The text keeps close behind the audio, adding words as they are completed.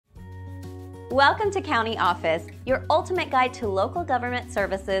Welcome to County Office, your ultimate guide to local government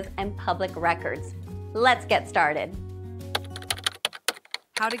services and public records. Let's get started.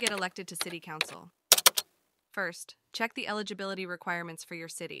 How to get elected to City Council. First, check the eligibility requirements for your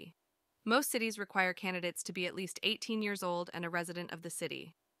city. Most cities require candidates to be at least 18 years old and a resident of the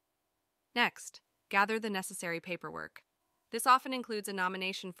city. Next, gather the necessary paperwork. This often includes a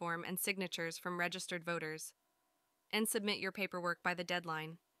nomination form and signatures from registered voters. And submit your paperwork by the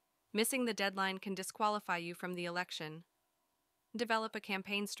deadline. Missing the deadline can disqualify you from the election. Develop a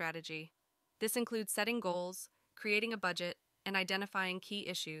campaign strategy. This includes setting goals, creating a budget, and identifying key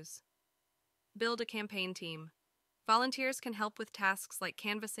issues. Build a campaign team. Volunteers can help with tasks like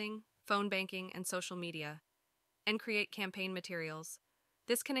canvassing, phone banking, and social media. And create campaign materials.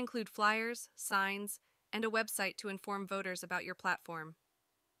 This can include flyers, signs, and a website to inform voters about your platform.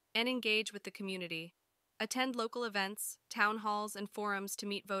 And engage with the community. Attend local events, town halls, and forums to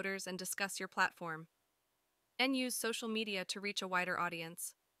meet voters and discuss your platform. And use social media to reach a wider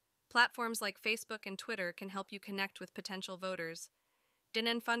audience. Platforms like Facebook and Twitter can help you connect with potential voters.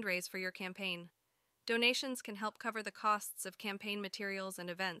 And fundraise for your campaign. Donations can help cover the costs of campaign materials and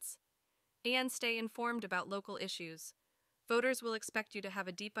events. And stay informed about local issues. Voters will expect you to have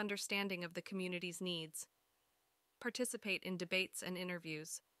a deep understanding of the community's needs. Participate in debates and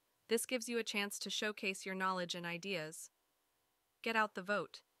interviews. This gives you a chance to showcase your knowledge and ideas. Get out the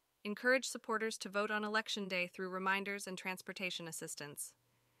vote. Encourage supporters to vote on Election Day through reminders and transportation assistance.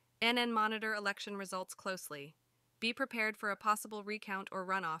 And monitor election results closely. Be prepared for a possible recount or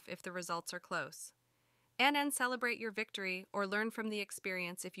runoff if the results are close. And celebrate your victory or learn from the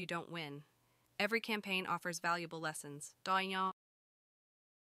experience if you don't win. Every campaign offers valuable lessons.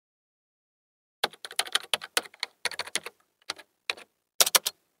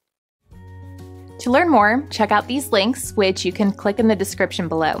 To learn more, check out these links, which you can click in the description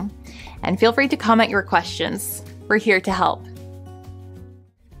below. And feel free to comment your questions. We're here to help.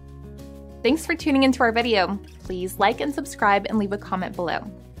 Thanks for tuning into our video. Please like and subscribe and leave a comment below.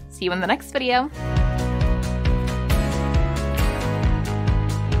 See you in the next video.